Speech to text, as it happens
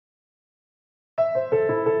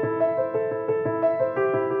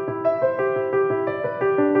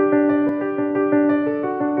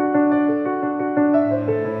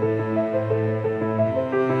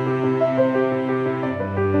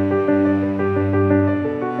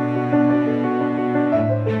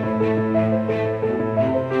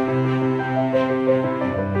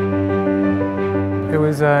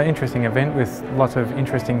was an interesting event with lots of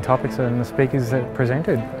interesting topics and the speakers that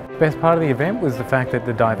presented. The best part of the event was the fact that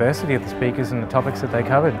the diversity of the speakers and the topics that they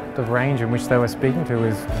covered, the range in which they were speaking to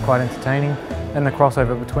was quite entertaining, and the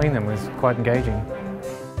crossover between them was quite engaging.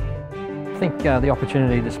 I think the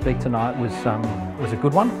opportunity to speak tonight was a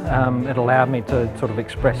good one. It allowed me to sort of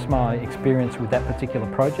express my experience with that particular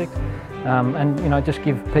project and just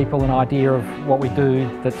give people an idea of what we do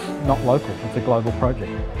that's not local, it's a global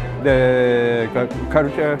project. The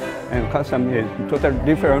culture and custom is totally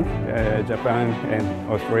different, Japan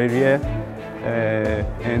and Australia,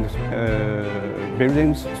 and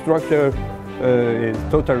building structure is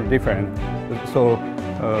totally different. So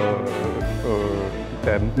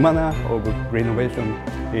the manner of renovation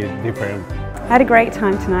is different. I had a great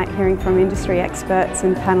time tonight hearing from industry experts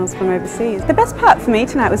and panels from overseas. The best part for me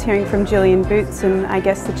tonight was hearing from Julian Boots and I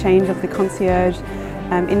guess the change of the concierge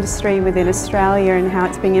industry within Australia and how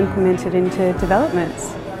it's being implemented into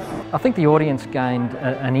developments. I think the audience gained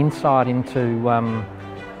an insight into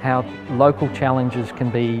how local challenges can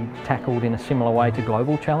be tackled in a similar way to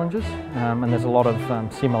global challenges, and there's a lot of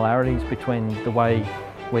similarities between the way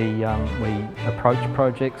we approach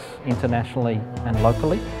projects internationally and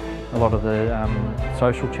locally. A lot of the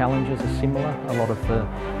social challenges are similar, a lot of the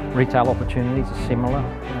retail opportunities are similar,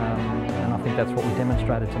 and I think that's what we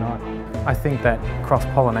demonstrated tonight. I think that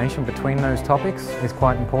cross-pollination between those topics is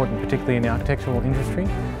quite important, particularly in the architectural industry,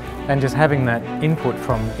 and just having that input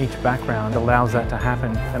from each background allows that to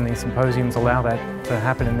happen, and these symposiums allow that to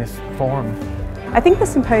happen in this forum. I think the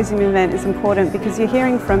symposium event is important because you're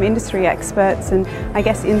hearing from industry experts and I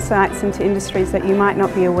guess insights into industries that you might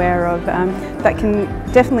not be aware of that can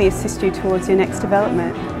definitely assist you towards your next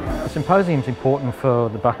development. The symposium is important for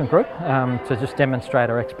the Buchan Group to just demonstrate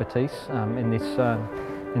our expertise in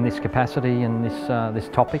this capacity and this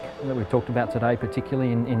topic that we've talked about today,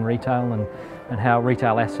 particularly in retail and how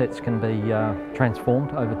retail assets can be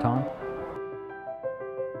transformed over time.